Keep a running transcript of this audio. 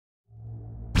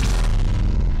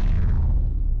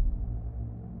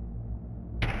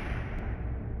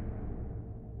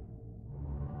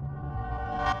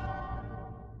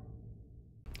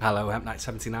Hello,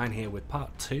 Knight79 here with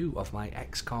part 2 of my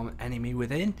XCOM Enemy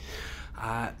Within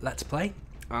Let's Play.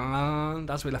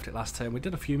 And as we left it last time, we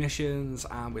did a few missions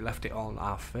and we left it on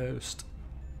our first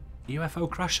UFO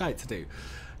crash site to do.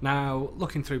 Now,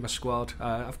 looking through my squad,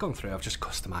 I've gone through, I've just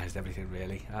customised everything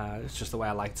really. It's just the way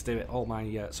I like to do it. All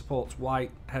my support's white,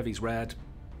 heavy's red,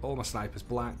 all my snipers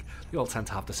black. They all tend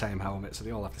to have the same helmet, so they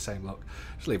all have the same look.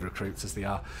 Just leave recruits as they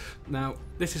are. Now,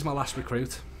 this is my last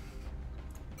recruit.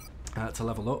 To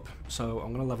level up, so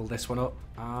I'm going to level this one up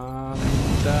and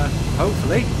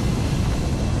hopefully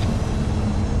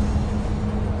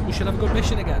we should have a good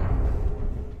mission again.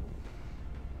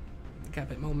 Get a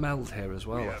bit more meld here as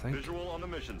well, I think. Visual on the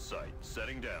mission site,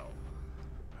 setting down.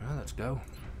 Well, let's go.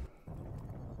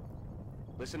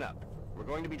 Listen up. We're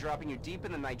going to be dropping you deep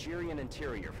in the Nigerian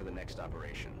interior for the next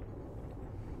operation.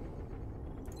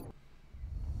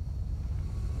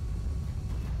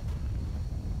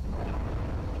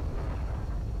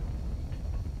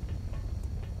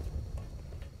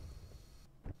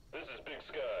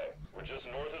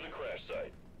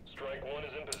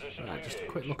 Right, just a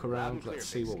quick look around, let's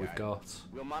see what we've got.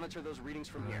 We'll monitor those readings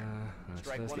from here.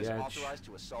 Strike one is authorized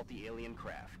to assault the alien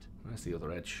craft. Where's the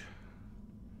other edge?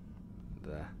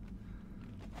 There.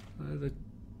 The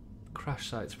crash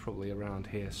site's probably around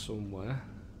here somewhere.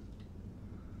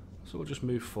 So we'll just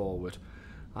move forward.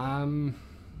 Right,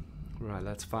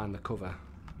 let's find the cover.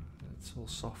 It's all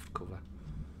soft cover.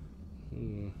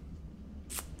 Move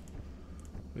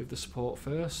the support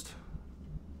first.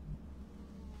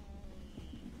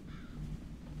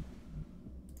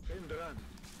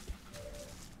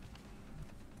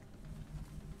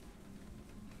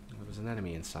 There was an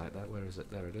enemy in sight there. Where is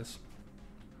it? There it is.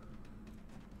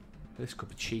 This could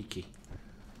be cheeky.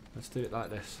 Let's do it like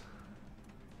this.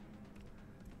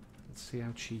 Let's see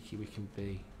how cheeky we can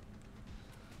be.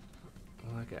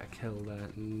 Will I get a kill there?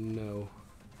 No.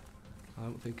 I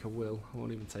don't think I will. I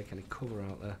won't even take any cover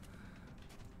out there.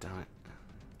 Damn it.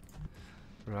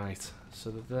 Right,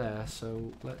 so they're there,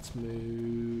 so let's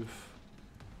move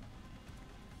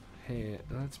here.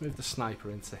 Let's move the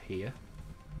sniper into here.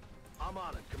 I'm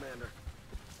on it, Commander.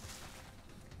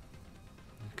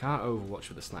 I can't overwatch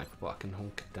with the sniper, but I can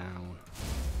hunker down.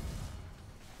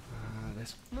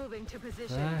 This moving to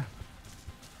position. there.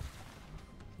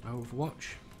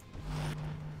 Overwatch.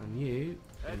 And you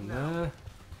in there.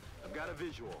 I've got a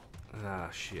visual. Ah,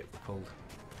 shit, pulled.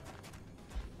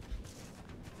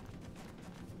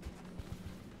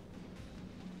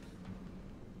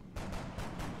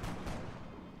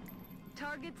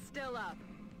 Target's still up.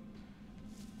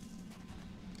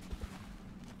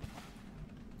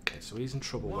 Okay, so he's in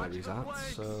trouble where he's at,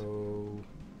 so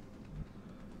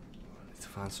I need to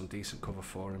find some decent cover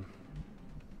for him.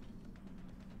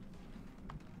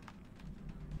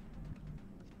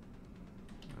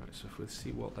 Alright, so if we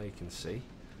see what they can see.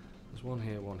 There's one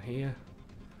here, one here.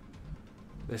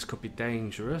 This could be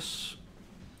dangerous.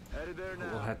 Headed there now.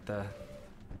 We'll head there.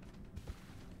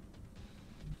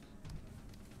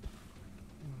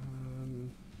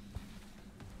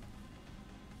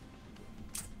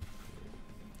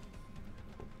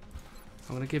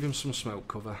 I'm going to give him some smoke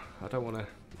cover. I don't want to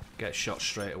get shot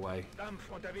straight away.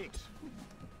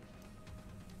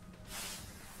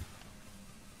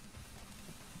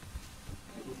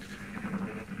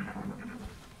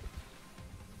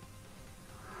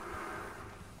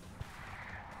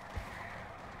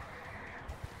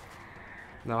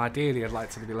 Now ideally I'd like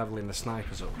to be leveling the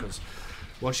snipers up, because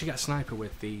once you get a sniper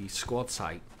with the squad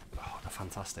sight, oh, they're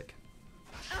fantastic.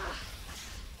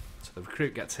 So the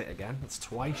recruit gets hit again. That's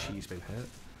twice she's been hit.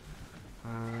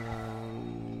 And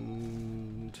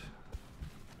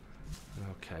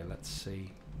okay, let's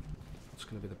see what's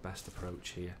going to be the best approach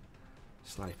here.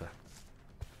 Sniper.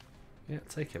 Yeah,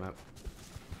 take him out.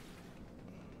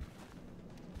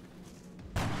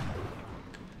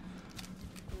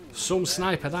 Some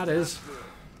sniper that is.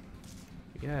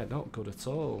 Yeah, not good at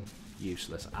all.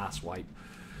 Useless ass wipe.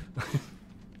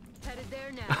 Headed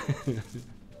there now.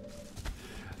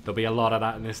 There'll be a lot of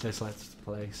that in this let's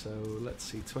play. So let's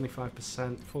see,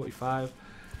 25%, 45.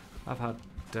 I've had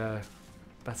better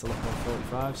luck on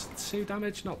 45s. 2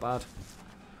 damage, not bad.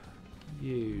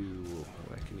 You,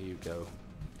 where can you go?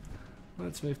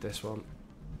 Let's move this one.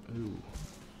 Ooh.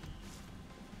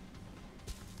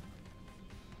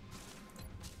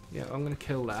 Yeah, I'm gonna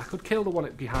kill that. I could kill the one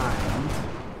behind.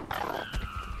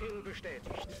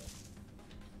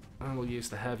 And we'll use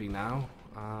the heavy now.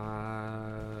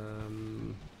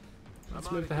 Let's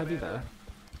move the heavy there.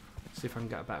 See if I can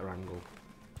get a better angle.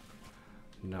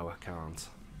 No, I can't.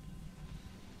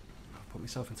 I've put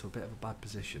myself into a bit of a bad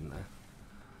position there.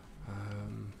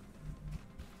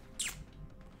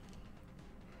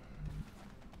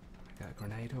 Get a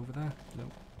grenade over there?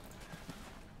 Nope.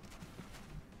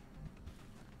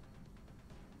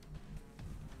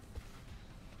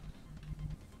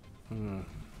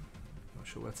 Not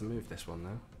sure where to move this one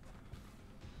now.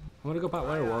 I'm gonna go back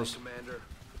where I was. Commander.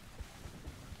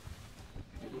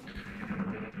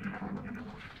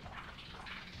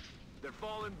 They're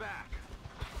falling back.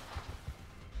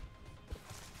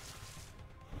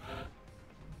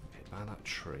 Hit by that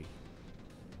tree.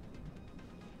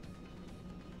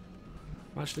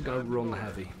 I'm actually gonna run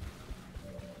heavy.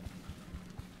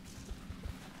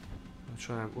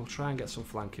 We'll try and get some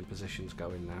flanking positions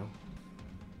going now.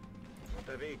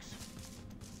 Unterwegs.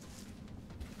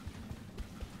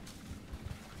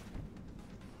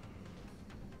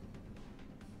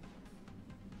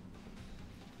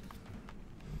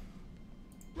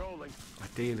 Rolling.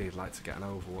 Ideally, I'd like to get an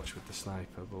overwatch with the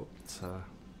sniper, but just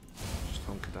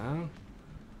hunker down.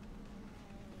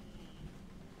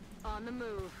 On the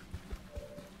move.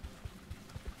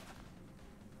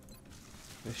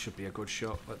 This should be a good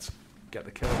shot. Let's get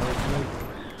the kill, hopefully.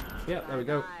 Yep, there we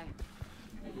go.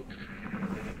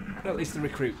 At least the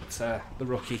recruit, the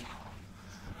rookie,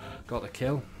 got the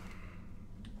kill.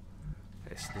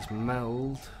 There's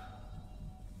meld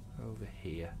over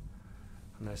here,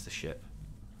 and there's the ship.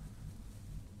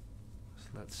 So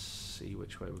let's see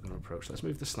which way we're going to approach. Let's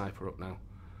move the sniper up now.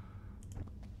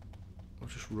 We'll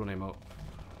just run him up.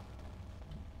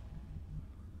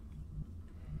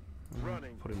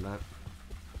 Running. Put him there.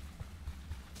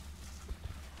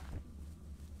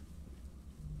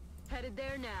 Headed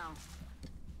there now.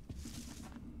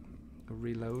 A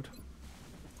reload.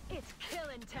 It's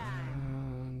killing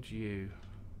time. And you.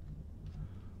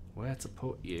 Where to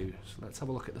put you? So let's have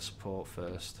a look at the support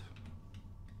first.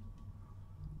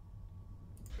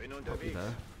 Bin Put you unterwegs.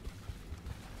 there.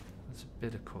 There's a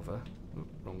bit of cover. Oh,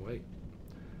 wrong way.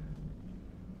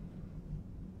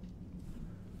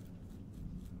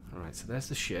 Alright, so there's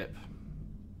the ship.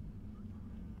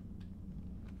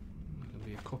 There's going to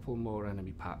be a couple more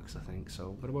enemy packs, I think, so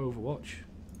I'm going to overwatch.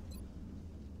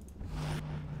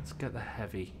 Let's get the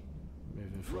heavy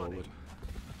moving forward.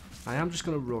 I am just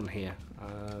going to run here.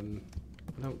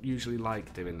 I don't usually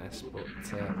like doing this, but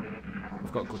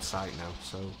I've got good sight now,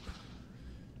 so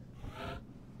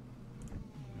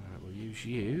we'll use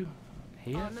you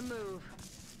here. On the move.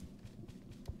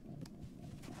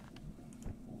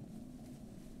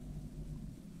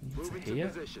 Moving Here.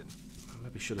 to position. I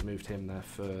maybe should have moved him there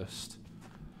first.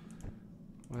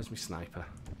 Where's my sniper?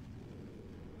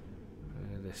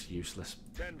 This useless.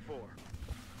 10-4.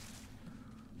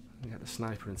 Get the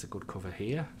sniper into good cover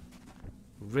here.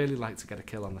 Really like to get a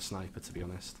kill on the sniper, to be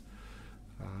honest.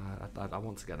 I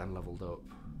want to get them leveled up.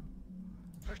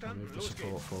 I'll move the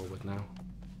support forward now.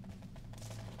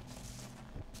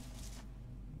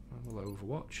 And we'll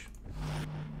overwatch.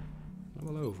 And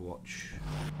we'll overwatch.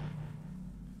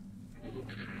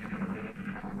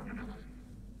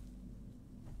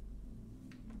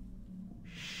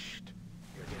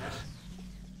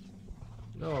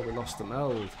 Oh, we lost the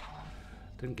meld.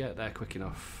 Didn't get there quick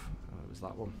enough. Oh, it was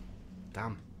that one.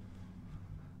 Damn.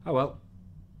 Oh well.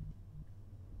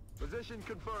 Position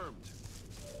confirmed.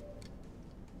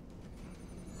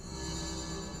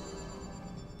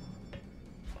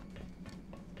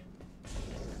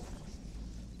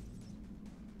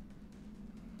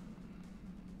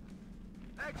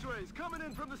 X-rays coming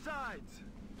in from the sides.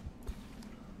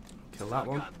 Kill that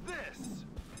one. Got this.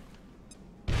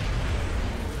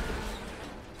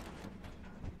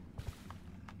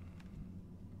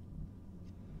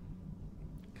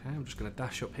 Okay, I'm just going to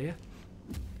dash up here.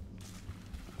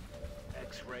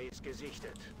 X-rays gesichtet.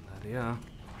 There they are.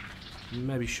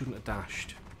 Maybe shouldn't have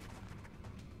dashed.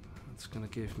 That's going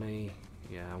to give me...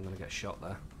 Yeah, I'm going to get shot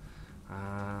there.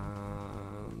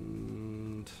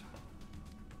 And...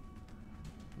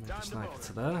 Move the sniper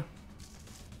to there.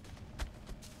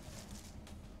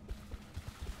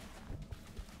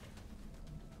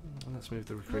 And let's move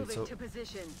the recruits Moving up. to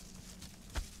position.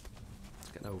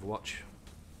 Let's get an overwatch.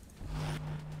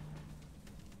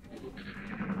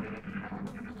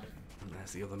 And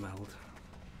there's the other meld.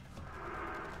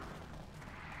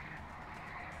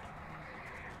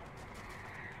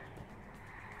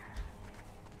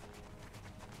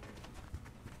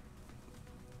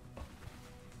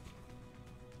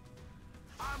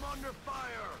 I'm under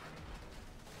fire.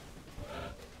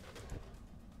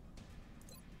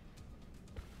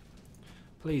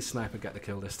 Please, sniper, get the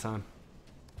kill this time.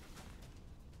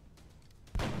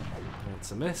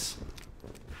 It's a miss.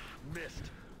 Missed.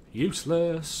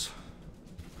 Useless.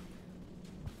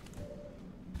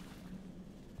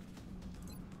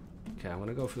 Okay, I'm going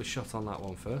to go for the shot on that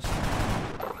one first.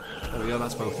 There we go,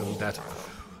 that's both of them dead.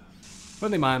 When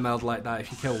they mind meld like that,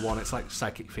 if you kill one, it's like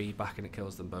psychic feedback and it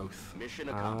kills them both. Mission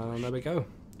And accomplished. there we go.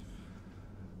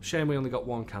 Shame we only got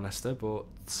one canister, but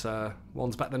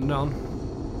one's better than none.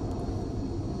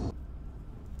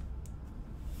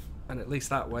 And at least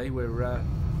that way we're a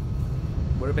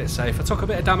bit safe. I took a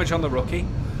bit of damage on the rookie,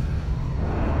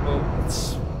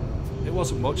 but it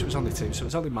wasn't much. It was only 2, so it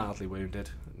was only mildly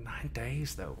wounded. 9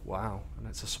 days though, wow! And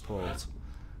it's a support.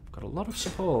 I've got a lot of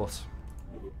support.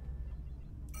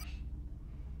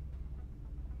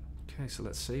 Okay, so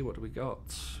let's see, what do we got?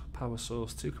 Power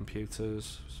source, 2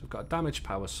 computers. So we've got a damaged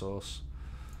power source.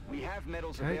 We have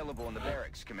medals Okay. available in the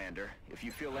barracks, Commander, if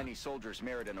you feel any soldiers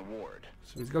merit an award.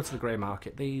 So we go to the grey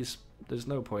market. These, there's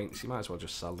no points, you might as well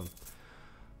just sell them.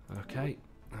 Okay,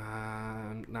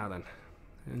 now then,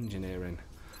 engineering,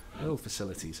 build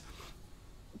facilities.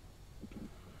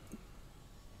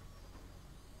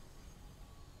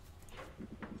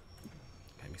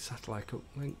 Okay, my satellite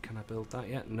uplink, can I build that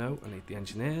yet? No, I need the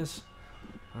engineers.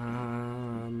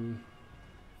 I'll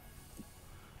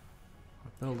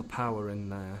build the power in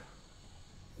there.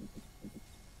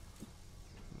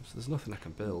 So there's nothing I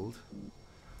can build.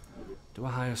 Do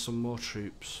I hire some more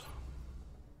troops?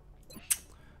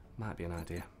 Might be an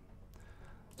idea.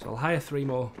 So I'll hire 3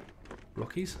 more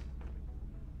rookies.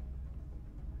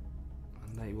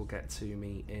 And they will get to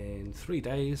me in 3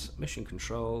 days. Mission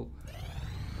control.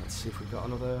 Let's see if we've got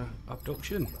another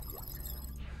abduction.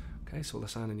 Okay, so we'll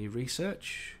assign a new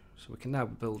research. So we can now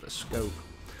build a scope.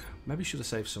 Maybe should have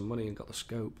saved some money and got the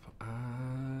scope.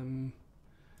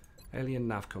 Alien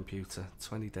nav computer,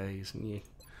 20 days. Nyeh.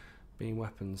 Beam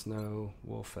weapons, no.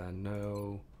 Warfare,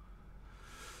 no.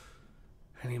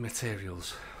 Any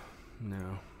materials?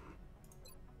 No.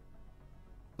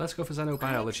 Let's go for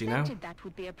xenobiology now. That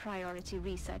would be a priority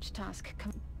research task.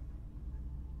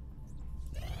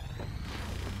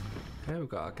 Okay, we've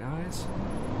got our guys.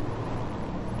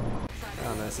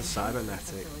 And there's the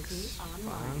cybernetics.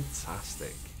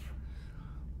 Fantastic.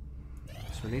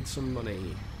 So we need some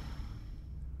money.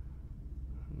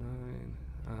 9.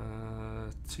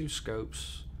 2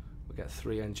 scopes. We'll get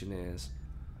 3 engineers.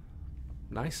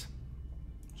 Nice.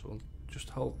 So we'll just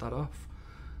hold that off.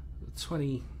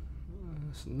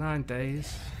 9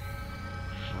 days.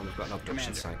 And we've got an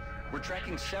abduction Commander, site. we're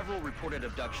tracking several reported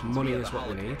abductions. Money via is the what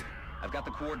we holodeck. need. I've got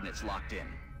the coordinates locked in.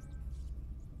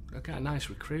 Okay, a nice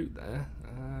recruit there.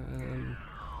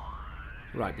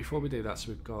 Right, before we do that, so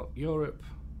we've got Europe,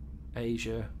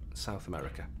 Asia, South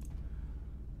America.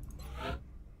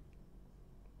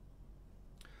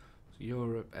 So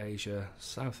Europe, Asia,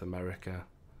 South America.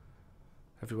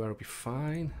 Everywhere will be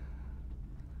fine.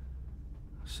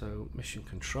 So, mission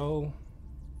control.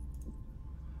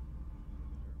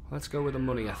 Let's go with the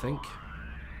money, I think.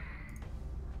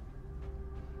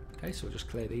 Okay, so we'll just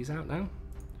clear these out now.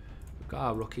 We've got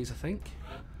our rookies, I think.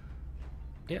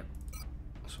 Yep.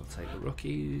 So we'll take the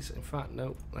rookies. In fact,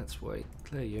 no, let's wait.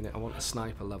 Clear unit. I want a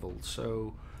sniper level.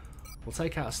 So we'll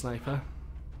take out a sniper.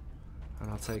 And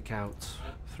I'll take out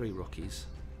 3 rookies.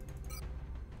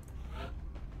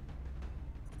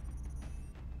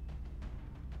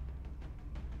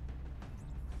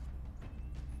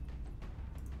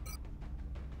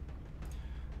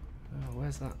 Oh,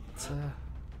 where's that? There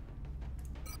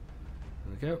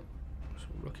we go. So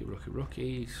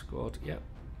rookie, squad, yep.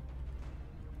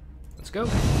 Let's go.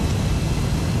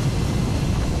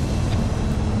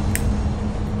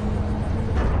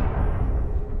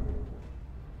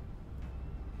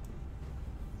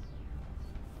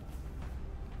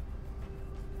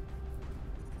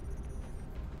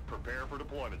 Prepare for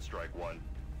deployment, Strike One.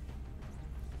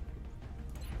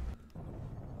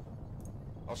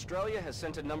 Australia has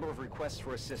sent a number of requests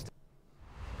for assistance.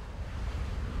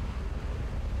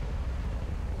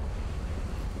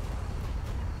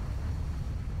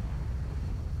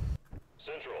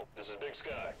 Central, this is Big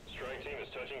Sky. Strike team is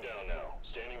touching down now.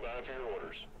 Standing by for your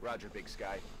orders. Roger, Big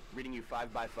Sky. Reading you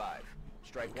 5 by 5.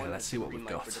 Strike Okay, one. let's see what green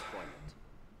we've light got. for deployment.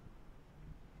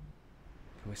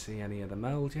 Can we see any of the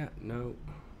meld yet? No.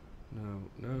 No,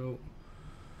 no.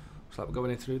 Looks like we're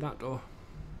going in through that door.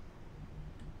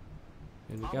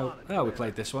 In we go. Oh, we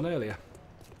played this one earlier.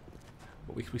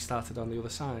 But we started on the other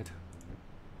side.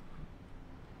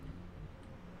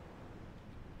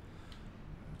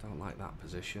 I don't like that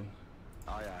position.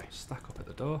 Aye, aye. Stack up at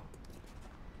the door.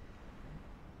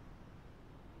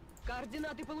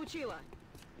 Координаты получила.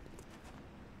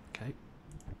 Okay.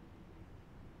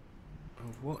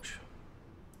 Overwatch.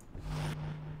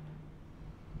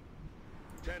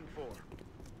 10-4.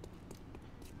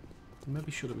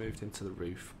 Maybe should have moved into the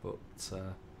roof, but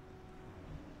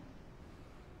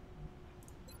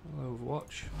we'll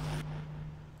Overwatch.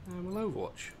 And we'll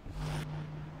Overwatch.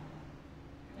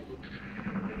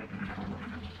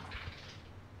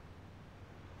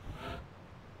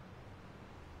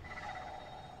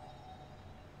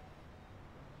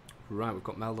 Right, we've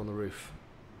got Meld on the roof.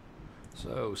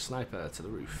 So, sniper to the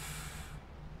roof.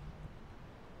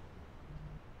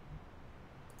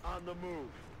 On the move.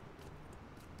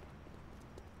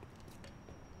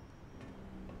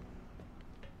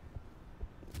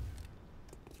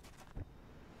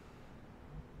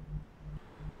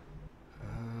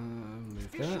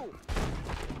 Move that.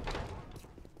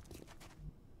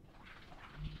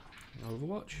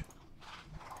 Overwatch.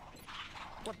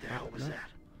 What the hell was No. that?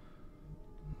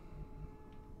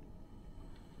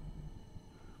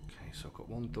 Okay, so I've got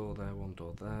one door there, one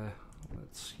door there.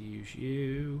 Let's use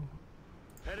you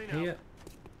Heading here out.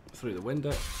 through the window.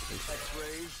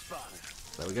 X-rays spotted.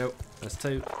 There we go. There's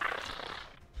two.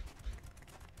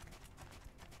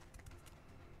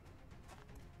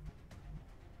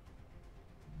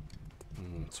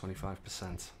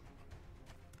 25%.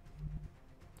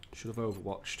 Should have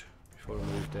overwatched before I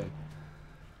moved in.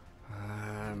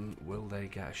 Will they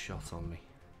get a shot on me?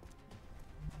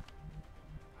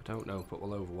 I don't know, but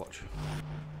we'll overwatch.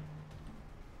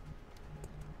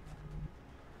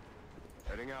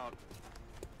 Heading out.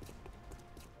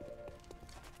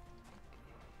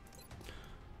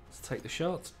 Let's take the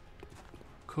shot.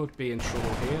 Could be in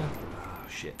trouble here. Oh,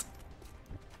 shit.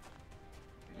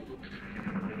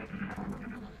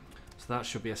 So that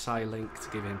should be a psi link to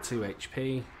give him 2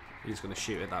 HP. He's going to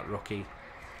shoot at that rookie.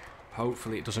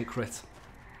 Hopefully it doesn't crit.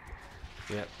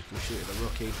 Yep, going to shoot at the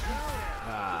rookie.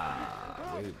 Ah,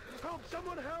 Help!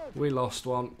 Someone help! we lost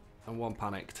one, and one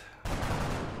panicked.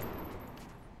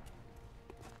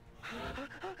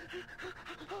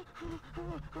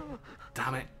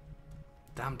 Damn it.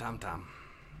 Damn, damn, damn.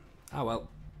 Oh well,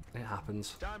 it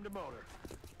happens. Time to motor.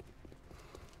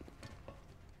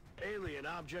 Alien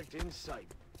object in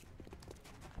sight.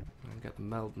 And get the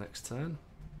meld next turn.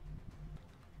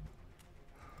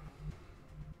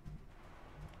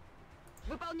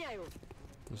 Выполняю.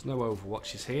 There's no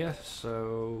overwatches here,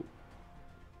 so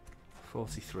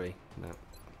 43. No.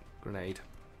 Grenade.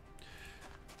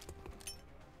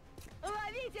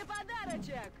 Ловите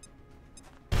подарочек.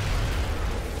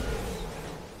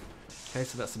 Okay,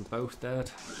 so that's them both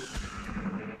dead.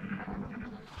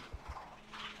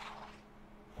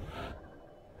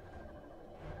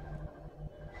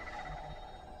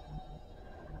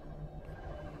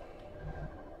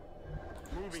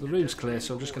 So the room's clear,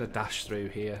 so I'm just going to dash through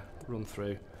here, run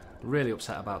through. Really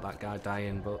upset about that guy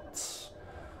dying, but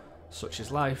such is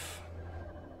life.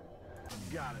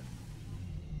 Got it.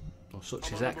 Or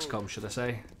such is XCOM, should I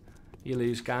say. You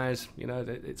lose, guys. You know,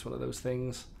 it's one of those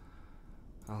things.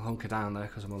 I'll hunker down there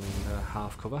because I'm only in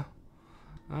half cover.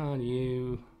 And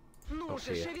you... Ну up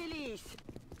же, here. шевелись.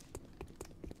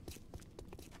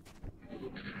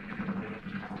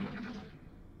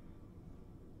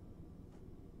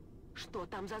 Что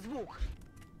там за звук?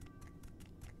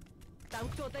 Там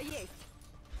кто-то есть.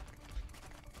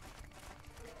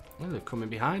 Oh, they're coming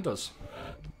behind us.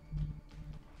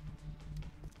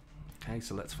 Okay,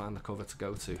 so let's find the cover to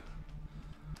go to.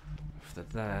 If they're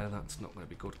there, that's not going to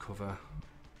be good cover.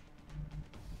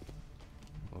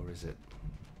 Or is it?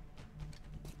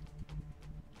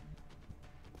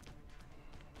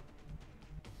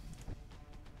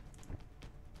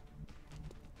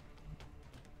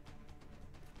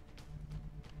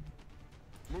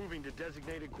 Moving to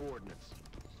designated coordinates.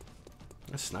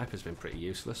 This sniper's been pretty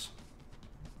useless.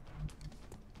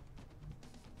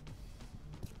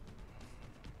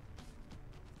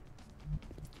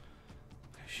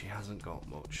 She hasn't got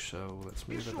much, so let's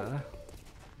move her there.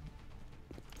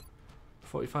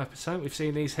 45%, we've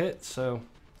seen these hit, so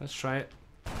let's try it.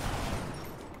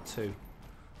 2.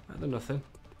 Better than nothing.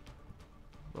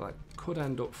 Well, I could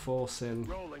end up forcing...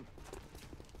 Rolling.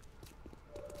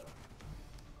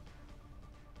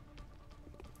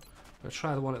 I'll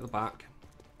try the one at the back.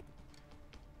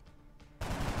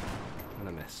 And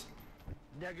a miss.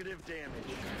 Negative damage.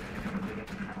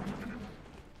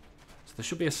 So there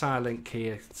should be a psi link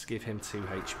here to give him 2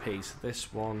 HP. So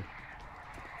this one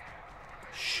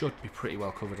should be pretty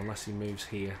well covered unless he moves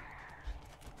here.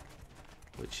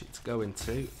 Which it's going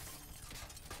to.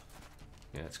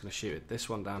 Yeah, it's going to shoot at this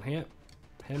one down here.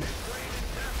 Him.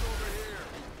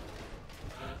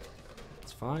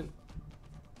 It's fine.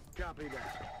 Copy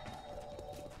that.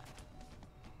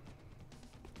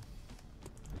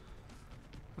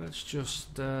 Let's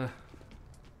just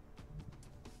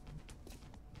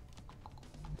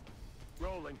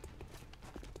Rolling.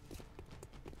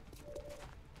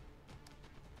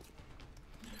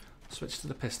 switch to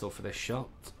the pistol for this shot.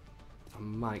 I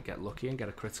might get lucky and get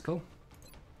a critical.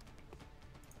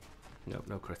 Nope,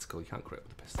 no critical. You can't crit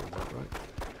with the pistol, is that right?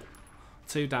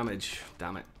 2 damage.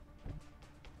 Damn it.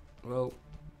 Well,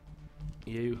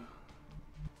 you.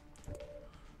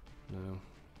 No.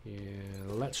 Yeah,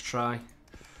 let's try.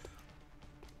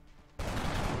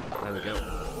 There we go.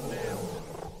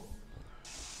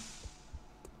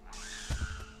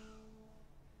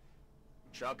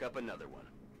 Chalk up another one.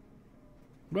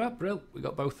 Right, brill. We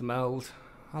got both the meld.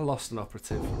 I lost an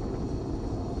operative.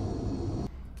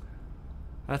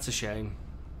 That's a shame.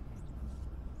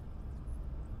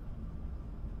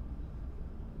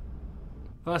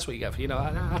 Well, that's what you get for, you know,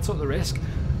 I took the risk.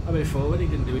 I moved forward, he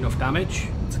didn't do enough damage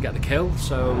to get the kill,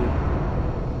 so...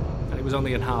 And it was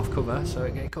only in half cover, so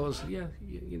it caused, yeah,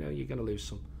 you know, you're going to lose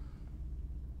some.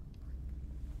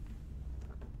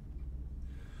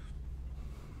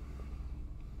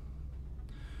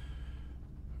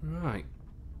 Right.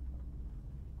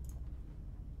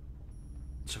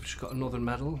 So we've just got another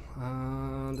medal,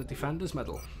 and a Defender's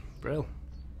medal. Brill.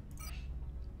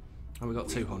 And we got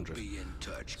 200.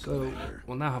 So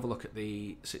we'll now have a look at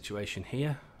the situation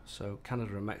here. So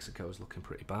Canada and Mexico is looking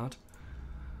pretty bad.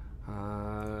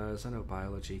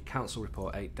 Xenobiology, council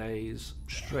report 8 days,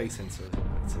 straight into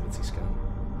activity scan.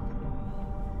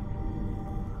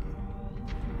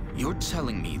 You're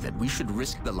telling me that we should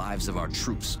risk the lives of our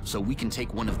troops so we can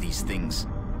take one of these things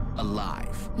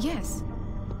alive? Yes.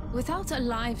 Without a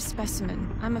live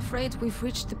specimen, I'm afraid we've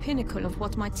reached the pinnacle of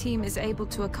what my team is able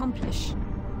to accomplish.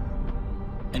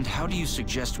 And how do you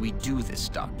suggest we do this,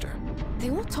 Doctor? The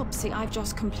autopsy I've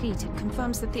just completed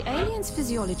confirms that the alien's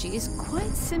physiology is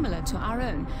quite similar to our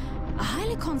own. A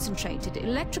highly concentrated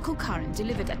electrical current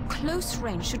delivered at close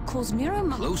range should cause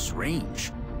Close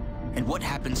range? And what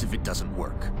happens if it doesn't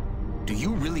work? Do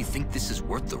you really think this is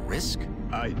worth the risk?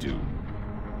 I do.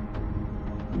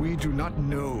 We do not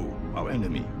know our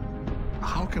enemy.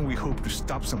 How can we hope to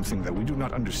stop something that we do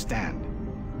not understand?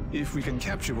 If we can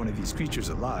capture one of these creatures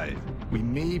alive, we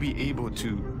may be able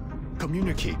to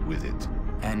communicate with it.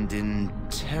 And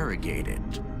interrogate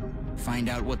it. Find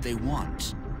out what they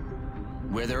want.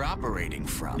 Where they're operating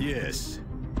from. Yes.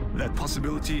 That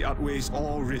possibility outweighs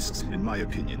all risks, in my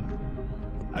opinion.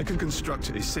 I can construct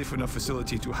a safe enough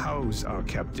facility to house our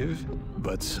captive,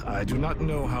 but I do not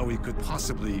know how we could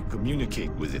possibly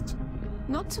communicate with it.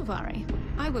 Not to worry.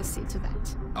 I will see to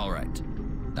that. All right.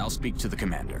 I'll speak to the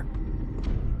commander.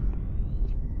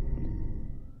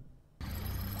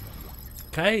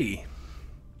 Okay.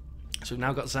 So we've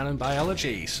now got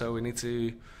Xenobiology, so we need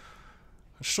to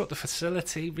construct the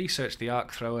facility, research the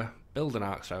arc thrower, build an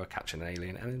arc thrower, capture an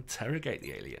alien, and interrogate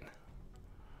the alien.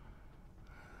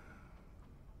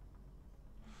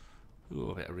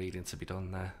 Ooh, a bit of reading to be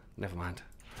done there. Never mind.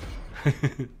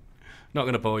 Not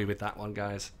going to bore you with that one,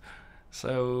 guys.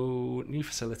 So, new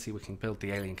facility, we can build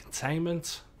the alien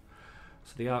containment.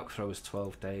 So the arc throw is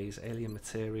 12 days. Alien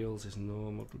materials is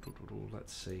normal.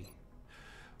 Let's see.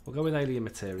 We'll go with alien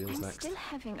materials I'm next. still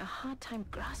having a hard time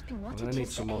grasping what I'm gonna it need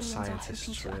is some the more aliens are scientists,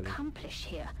 hoping to really. accomplish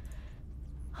here.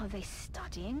 Are they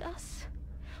studying us?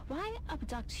 Why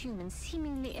abduct humans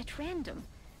seemingly at random?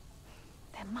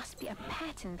 There must be a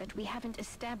pattern that we haven't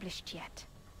established yet.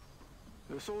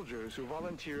 The soldiers who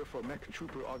volunteer for mech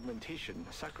trooper augmentation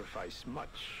sacrifice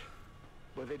much,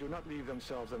 but they do not leave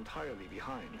themselves entirely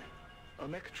behind. A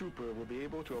mech trooper will be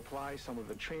able to apply some of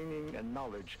the training and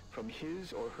knowledge from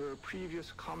his or her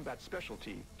previous combat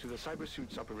specialty to the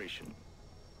cybersuit's operation.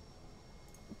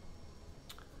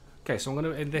 Okay, so I'm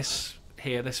going to, in this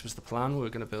here, this was the plan. We're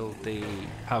going to build the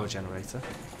power generator.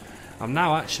 I'm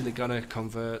now actually going to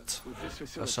convert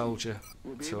a soldier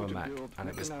to a mech, and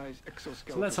it was. So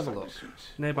let's have a look.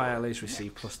 Nearby allies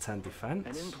receive plus 10 defense.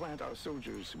 And implant our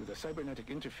soldiers with the cybernetic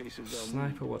interfaces.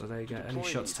 Sniper, what do they get? Any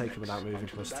shots taken without moving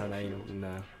plus 10 aim?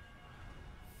 No.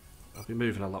 I've been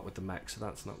moving a lot with the mech, so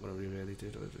that's not going to really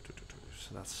do.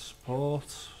 So that's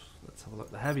support. Let's have a look.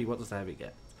 The heavy, what does the heavy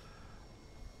get?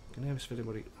 Can I have a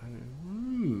anybody?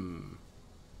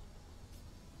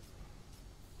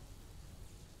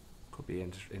 Could be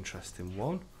an interesting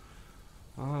one.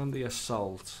 And the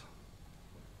assault.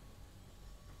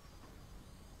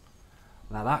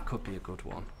 Now that could be a good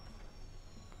one.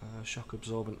 Shock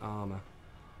absorbent armor.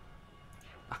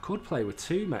 I could play with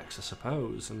 2 mechs, I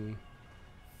suppose, and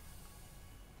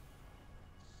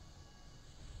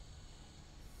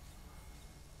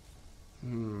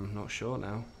not sure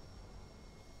now.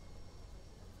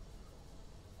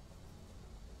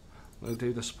 We'll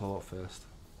do the support first.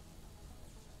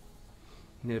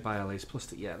 Nearby allies plus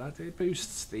 2, yeah, that it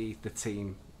boosts the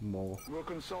team more. We'll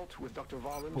consult with Dr.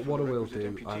 Valen. But what I will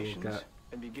do, I will get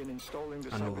and begin installing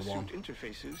the another one.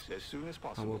 interfaces as soon as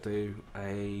possible. I will do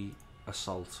a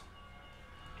assault.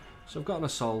 So I've got an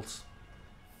assault.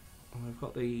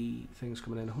 got the things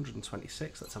coming in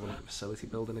 126. Let's have a look at facility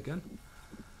building again.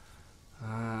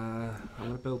 I'm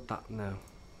going to build that now.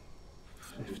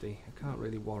 50. I can't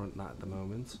really warrant that at the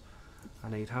moment. I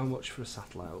need how much for a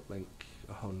satellite uplink?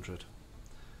 100.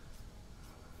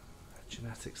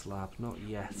 Genetics lab, not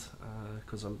yet,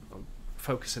 because I'm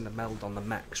focusing the meld on the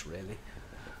mechs really.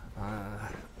 I'm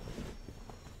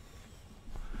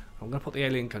going to put the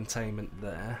alien containment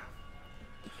there.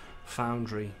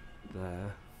 Foundry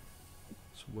there.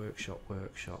 It's workshop.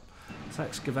 Let's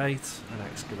excavate and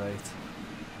excavate.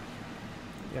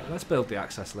 Yeah, let's build the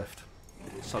access lift.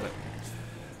 Sod it.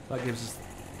 That gives us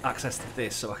access to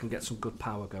this so I can get some good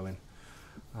power going.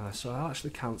 So I'll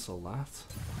actually cancel that.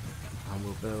 And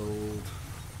we'll build...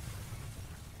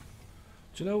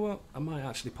 Do you know what? I might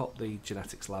actually pop the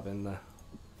genetics lab in there.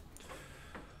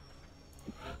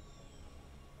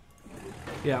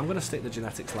 Yeah, I'm going to stick the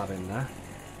genetics lab in there.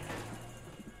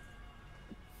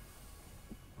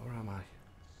 Or am I?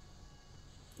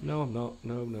 No, I'm not.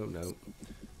 No.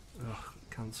 Ugh,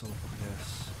 cancel.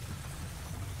 Yes.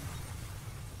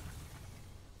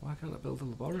 Why can't I build a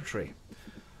laboratory?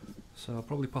 So I'll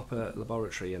probably pop a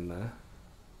laboratory in there.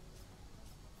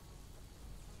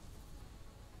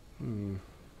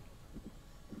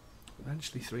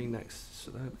 Eventually 3 next,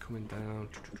 so they're coming down.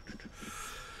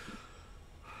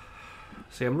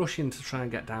 See, I'm rushing to try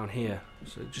and get down here,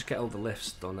 so just get all the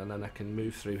lifts done, and then I can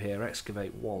move through here,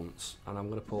 excavate once, and I'm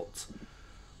going to put,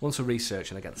 once I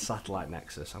research and I get the satellite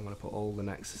nexus, I'm going to put all the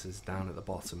nexuses down at the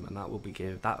bottom, and that will be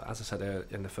that, as I said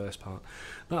in the first part,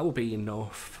 that will be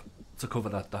enough to cover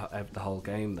the whole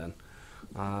game. Then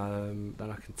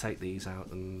I can take these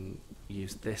out and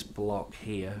use this block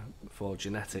here for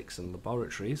genetics and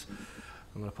laboratories.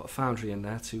 I'm going to put a foundry in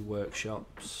there, 2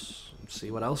 workshops, and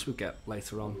see what else we get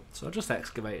later on. So I'll just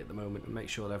excavate at the moment and make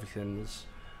sure that everything's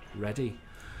ready.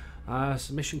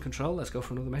 So mission control, let's go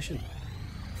for another mission.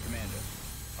 Commander,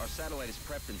 our satellite is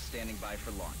prepped and standing by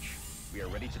for launch. We are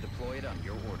ready to deploy it on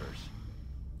your orders.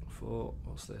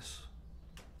 What's this?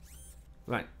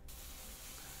 Right.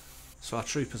 So our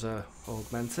troopers are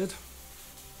augmented.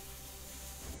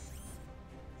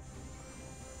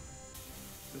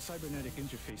 The cybernetic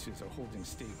interfaces are holding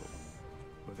stable,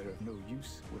 but they're of no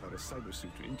use without a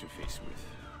cybersuit to interface with.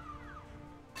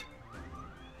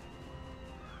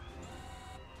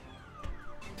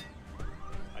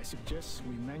 I suggest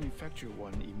we manufacture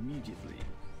one immediately.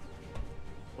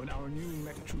 When our new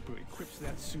mech trooper equips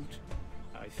that suit,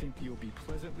 I think you'll be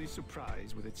pleasantly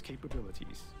surprised with its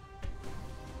capabilities.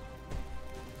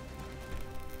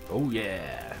 Oh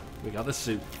yeah, we got the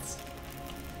suits.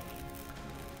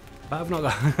 But I've not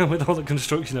got, with all the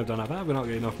construction I've done, I've not got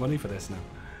enough money for this now.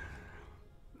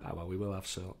 Ah well, we will have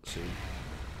soon.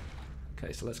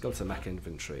 Okay, so let's go to mech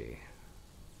inventory.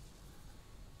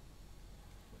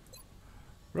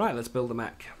 Right, let's build a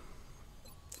mech.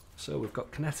 So we've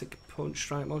got kinetic punch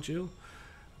strike module,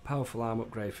 powerful arm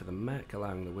upgrade for the mech,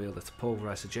 allowing the wielder to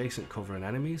pulverize adjacent cover and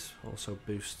enemies, also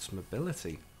boosts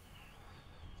mobility.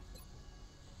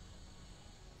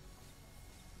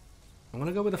 I'm going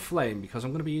to go with a flame because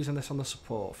I'm going to be using this on the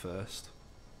support first.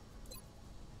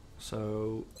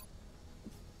 So,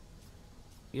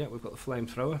 yeah, we've got the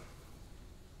flamethrower.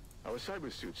 Our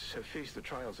cybersuits have faced the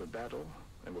trials of battle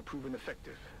and were proven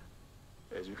effective.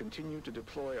 As we continue to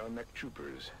deploy our mech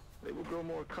troopers, they will grow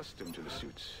more accustomed to the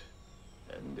suits.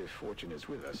 And if fortune is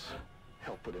with us,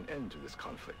 help put an end to this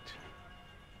conflict.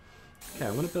 Okay,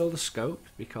 I'm going to build a scope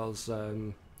because,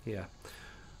 yeah,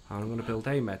 I'm going to build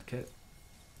a medkit.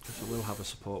 So we'll have a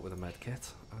support with a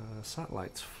medkit.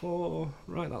 Satellites 4,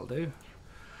 right, that'll do.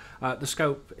 The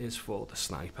scope is for the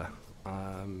sniper.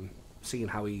 Seeing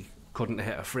how he couldn't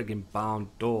hit a friggin' barn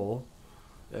door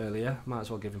earlier, might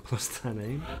as well give him +10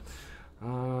 aim.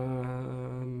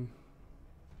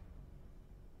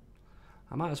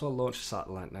 I might as well launch a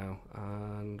satellite now,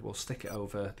 and we'll stick it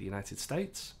over the United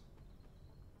States.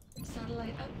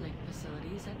 Satellite uplink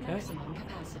facilities at maximum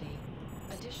capacity.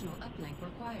 Additional uplink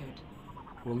required.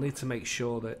 We'll need to make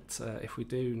sure that if we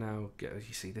do now get,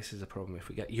 you see, this is a problem. If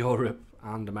we get Europe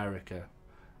and America,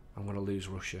 I'm going to lose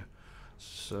Russia.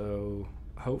 So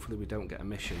hopefully we don't get a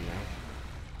mission now.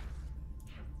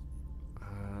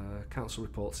 Council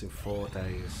reports in 4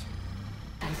 days.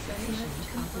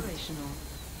 Operational.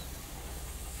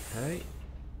 Okay.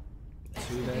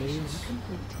 2 days.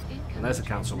 And there's a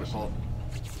council report.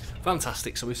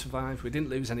 Fantastic. So we survived. We didn't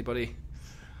lose anybody.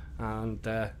 And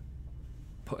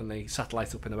putting the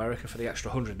satellite up in America for the extra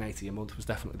 180 a month was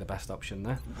definitely the best option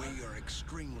there. We are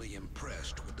extremely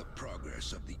impressed with the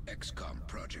progress of the XCOM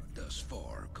project thus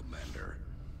far, Commander.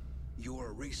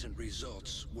 Your recent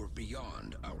results were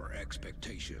beyond our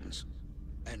expectations.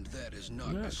 And that is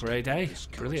not Yeah, a grade A. this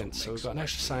council Brilliant. So we've makes got an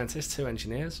extra scientist, 2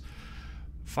 engineers,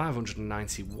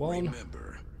 591.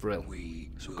 Remember,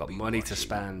 Brilliant. So we've got money to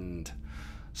spend.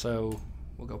 So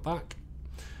we'll go back.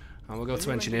 And we'll go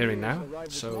to engineering now.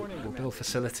 So we'll build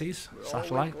facilities,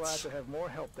 satellites. Glad to have more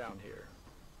help down here.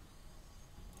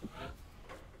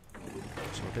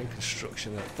 So we're doing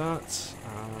construction of that.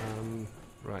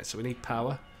 Right, so we need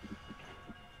power.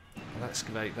 We'll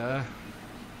excavate there.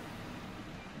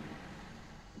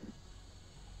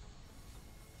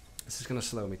 This is going to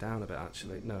slow me down a bit,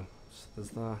 actually. No, so there's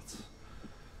that.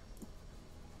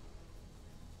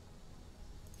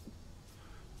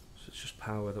 So it's just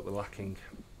power that we're lacking.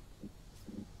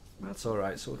 That's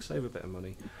alright, so we'll save a bit of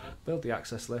money. Build the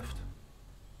access lift.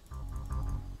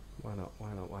 Why not,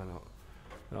 why not, why not?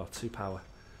 Oh, 2 power.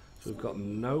 So we've got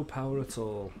no power at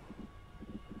all.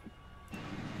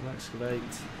 We'll excavate.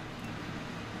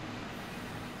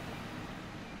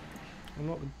 I'm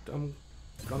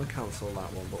gonna cancel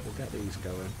that one, but we'll get these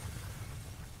going.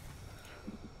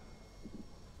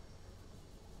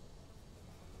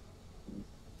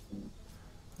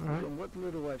 Alright. From what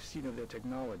little I've seen of their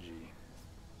technology,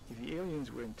 if the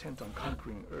aliens were intent on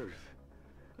conquering Earth,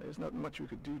 there's not much we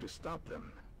could do to stop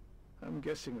them. I'm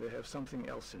guessing they have something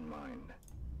else in mind.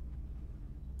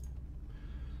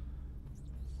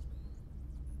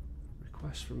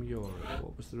 Request from Europe.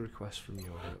 What was the request from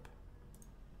Europe?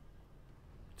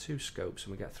 2 scopes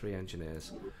and we get 3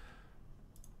 engineers.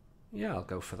 Yeah, I'll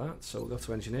go for that. So we'll go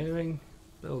to engineering,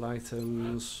 build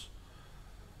items,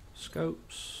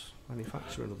 scopes,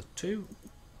 manufacture another 2.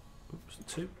 Oops,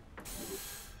 2.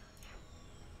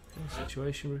 Okay,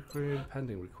 situation recruit,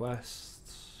 pending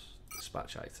requests,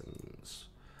 dispatch items.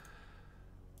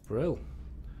 Brill.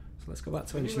 So let's go back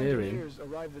to engineering. Engineers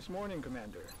arrived this morning,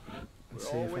 Commander. And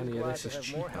see if any of this is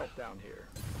cheaper. More help down here.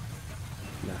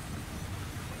 No.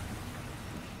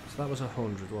 So that was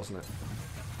 100, wasn't it?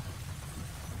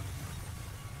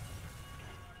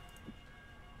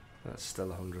 That's still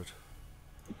 100.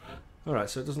 Alright,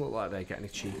 so it doesn't look like they get any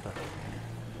cheaper.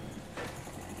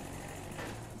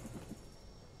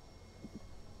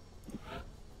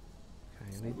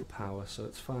 Okay, you need the power, so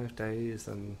it's 5 days,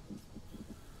 then...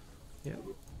 Yep.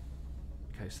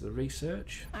 Okay, so the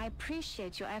research. I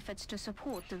appreciate your efforts to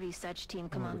support the research team,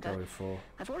 What are we Commander. going for?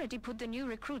 I've already put the new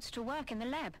recruits to work in the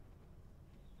lab.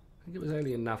 I think it was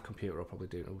alien nav computer I'll probably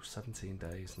do. Oh, 17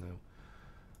 days, no.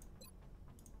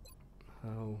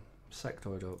 Oh,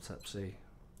 sectoid autopsy.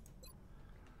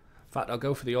 In fact, I'll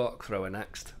go for the arc thrower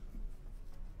next.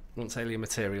 Once alien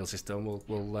materials is done,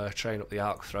 we'll train up the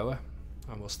arc thrower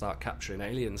and we'll start capturing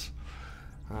aliens.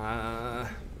 In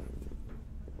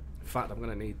fact, I'm going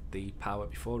to need the power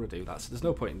before I do that, so there's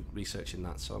no point in researching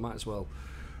that, so I might as well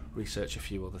research a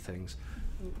few other things.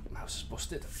 Mouse is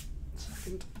busted.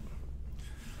 Second.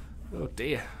 Oh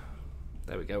dear.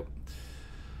 There we go.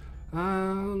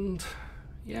 And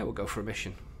yeah, we'll go for a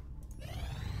mission.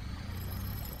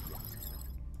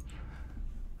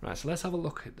 Right, so let's have a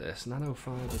look at this.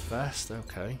 Nanofiber vest,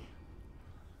 okay.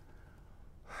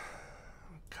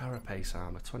 Carapace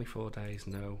armor, 24 days,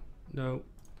 no. No.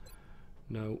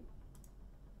 No.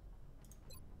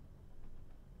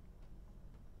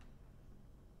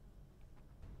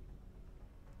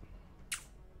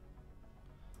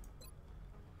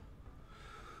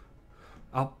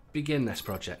 I'll begin this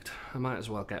project. I might as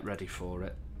well get ready for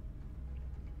it.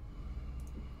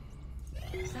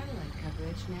 Satellite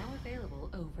coverage now available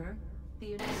over the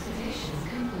United States.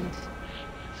 Complete.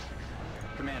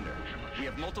 Commander, we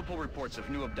have multiple reports of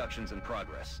new abductions in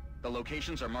progress. The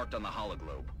locations are marked on the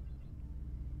hologlobe.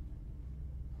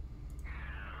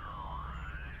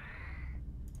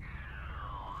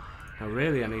 Now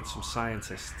really I need some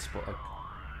scientists, but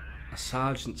a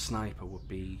sergeant sniper would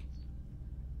be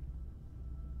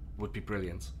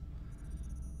brilliant.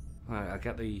 I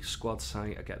get the squad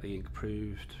sight, I get the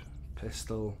improved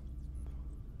pistol.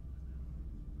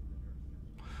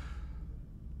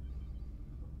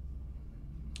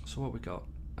 So what we got?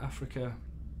 Africa,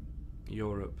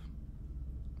 Europe,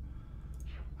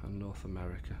 and North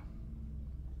America.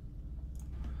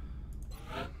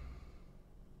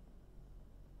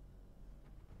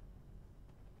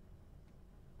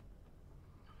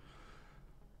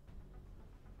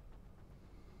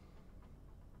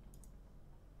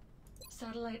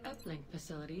 Satellite uplink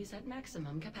facilities at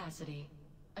maximum capacity.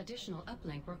 Additional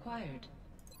uplink required.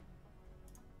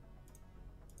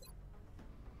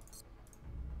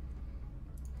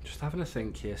 Just having a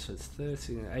think here, so it's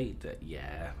 13.8,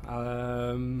 yeah.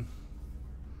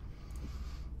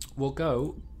 We'll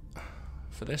go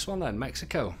for this one then,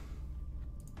 Mexico.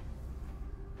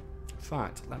 In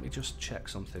fact, let me just check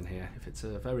something here, if it's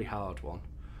a very hard one.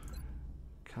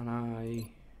 Can I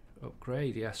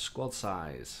upgrade? Yes, squad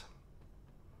size.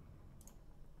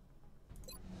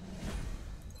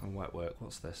 And wet work,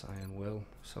 what's this? Iron will.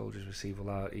 Soldiers receive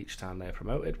allowed each time they're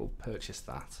promoted. We'll purchase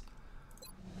that.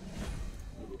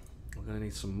 We're going to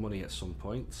need some money at some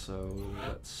point, so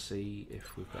let's see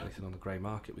if we've got anything on the grey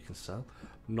market we can sell.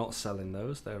 Not selling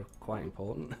those, they're quite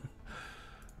important.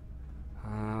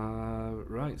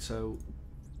 Right, so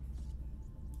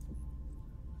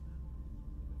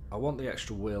I want the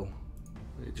extra will.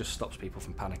 It just stops people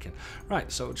from panicking.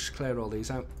 Right, so we'll just clear all these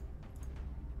out.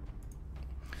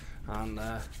 And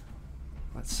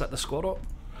let's set the squad up.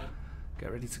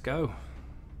 Get ready to go.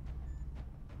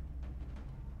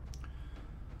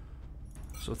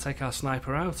 So we'll take our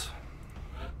sniper out.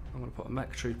 I'm going to put a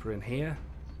mech trooper in here.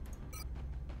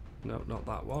 No, not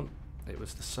that one. It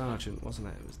was the sergeant, wasn't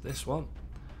it? It was this one.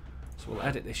 So we'll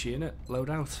edit this unit. Load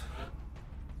out.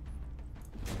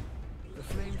 The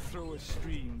flamethrower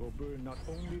stream will burn not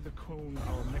only the cone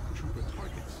our mech trooper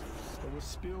targets, but will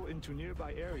spill into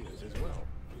nearby areas as well.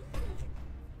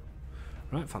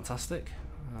 Right, fantastic.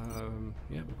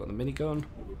 Yeah, we've got the minigun.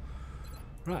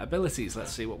 Right, abilities.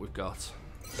 Let's see what we've got.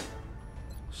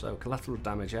 So, collateral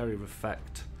damage, area of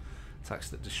effect, attacks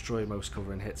that destroy most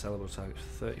cover and hits eligible targets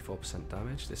for 34%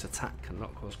 damage. This attack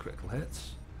cannot cause critical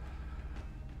hits.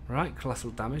 Right,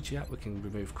 collateral damage, yeah, we can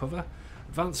remove cover.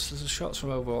 Advances shots from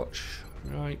Overwatch,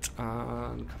 right,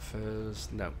 and confers,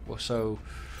 no. Well, so,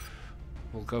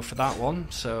 we'll go for that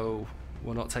one, so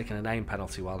we're not taking an aim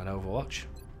penalty while in Overwatch.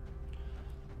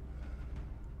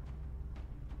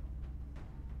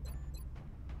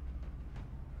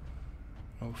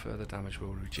 No further damage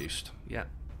will be reduced. Yeah,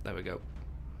 there we go.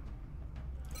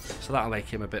 So that'll make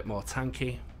him a bit more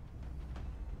tanky.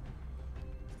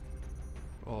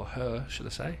 Or her, should I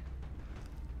say.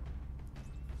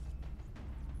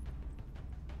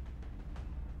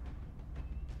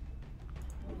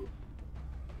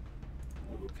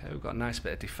 Okay, we've got a nice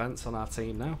bit of defense on our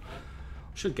team now.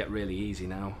 Should get really easy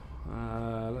now.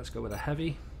 Let's go with a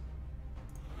heavy.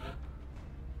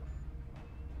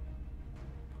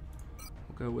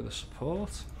 We'll go with a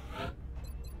support.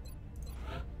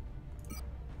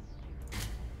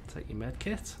 Take your med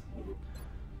kit.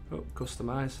 Oh,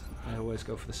 customize. I always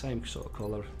go for the same sort of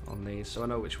colour on these, so I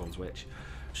know which one's which.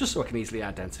 Just so I can easily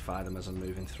identify them as I'm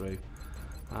moving through.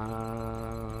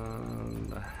 And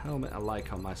the helmet I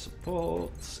like on my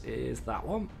supports is that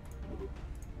one.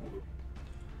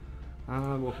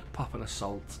 And we'll pop an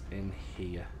assault in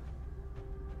here.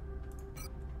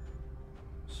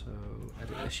 So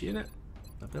edit this unit.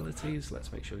 Abilities,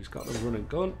 let's make sure he's got the run and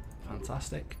gun.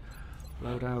 Fantastic.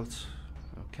 Loadout.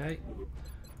 Okay.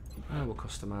 And we'll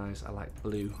customize. I like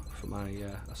blue for my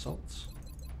assaults.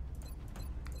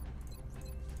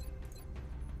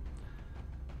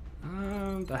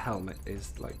 And the helmet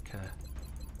is like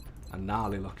a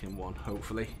gnarly looking one,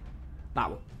 hopefully.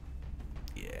 That one.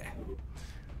 Yeah.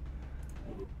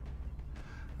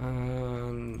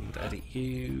 And edit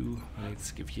you. I need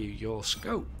to give you your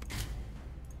scope.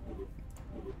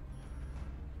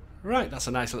 Right, that's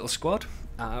a nice little squad.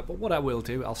 But what I will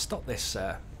do, I'll stop this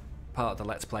part of the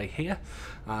Let's Play here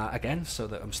again, so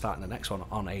that I'm starting the next one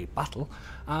on a battle.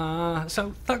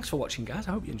 So thanks for watching, guys.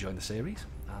 I hope you enjoyed the series.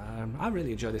 I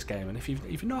really enjoy this game, and if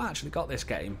you've not actually got this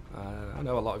game, I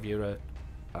know a lot of you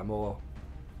are more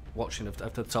watching of the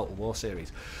Total War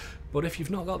series, but if you've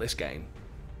not got this game,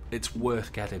 it's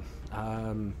worth getting.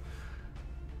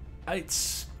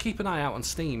 Keep an eye out on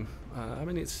Steam. I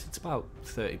mean, it's about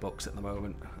 $30 at the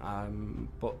moment,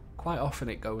 but quite often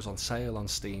it goes on sale on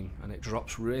Steam and it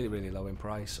drops really low in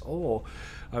price. Or,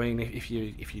 I mean, if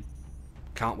you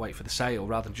can't wait for the sale,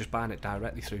 rather than just buying it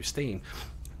directly through Steam,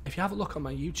 if you have a look on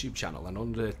my YouTube channel and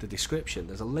under the description,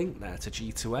 there's a link there to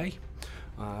G2A.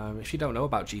 If you don't know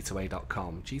about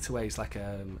G2A.com, G2A is like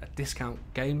a discount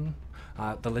game.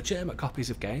 The legitimate copies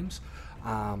of games.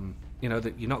 You know,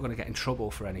 that you're not going to get in trouble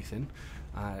for anything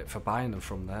for buying them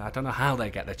from there. I don't know how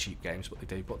they get their cheap games, but they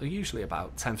do. But they're usually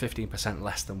about 10-15%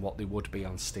 less than what they would be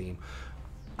on Steam.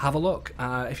 Have a look.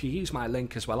 If you use my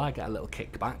link as well, I get a little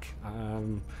kickback.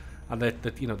 And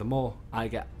you know, the more I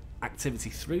get activity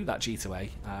through that G2A,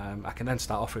 I can then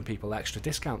start offering people extra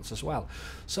discounts as well.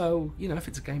 So, you know, if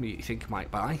it's a game that you think you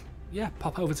might buy, yeah,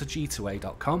 pop over to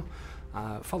G2A.com,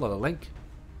 follow the link,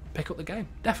 pick up the game.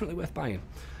 Definitely worth buying.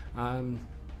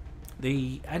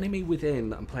 The enemy within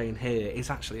that I'm playing here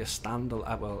is actually a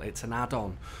standalone. Well, it's an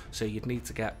add-on, so you'd need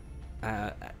to get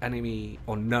enemy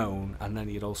unknown, and then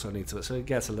you'd also need to. So it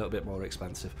gets a little bit more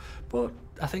expensive. But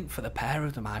I think for the pair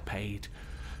of them, I paid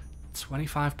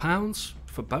 £25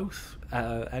 for both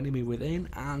enemy within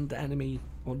and enemy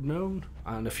unknown,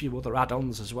 and a few other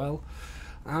add-ons as well.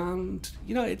 And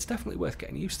you know, it's definitely worth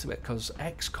getting used to it, because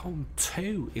XCOM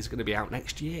 2 is going to be out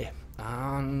next year,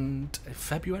 and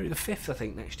February the 5th I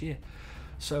think next year.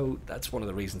 So that's one of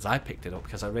the reasons I picked it up,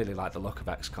 because I really like the look of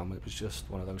XCOM. It was just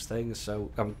one of those things.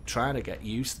 So I'm trying to get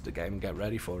used to the game and get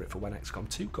ready for it for when XCOM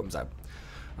 2 comes out,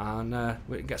 and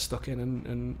we can get stuck in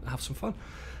and have some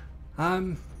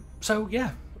fun. So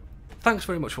yeah, thanks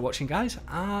very much for watching, guys,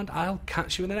 and I'll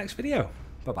catch you in the next video.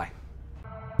 Bye bye.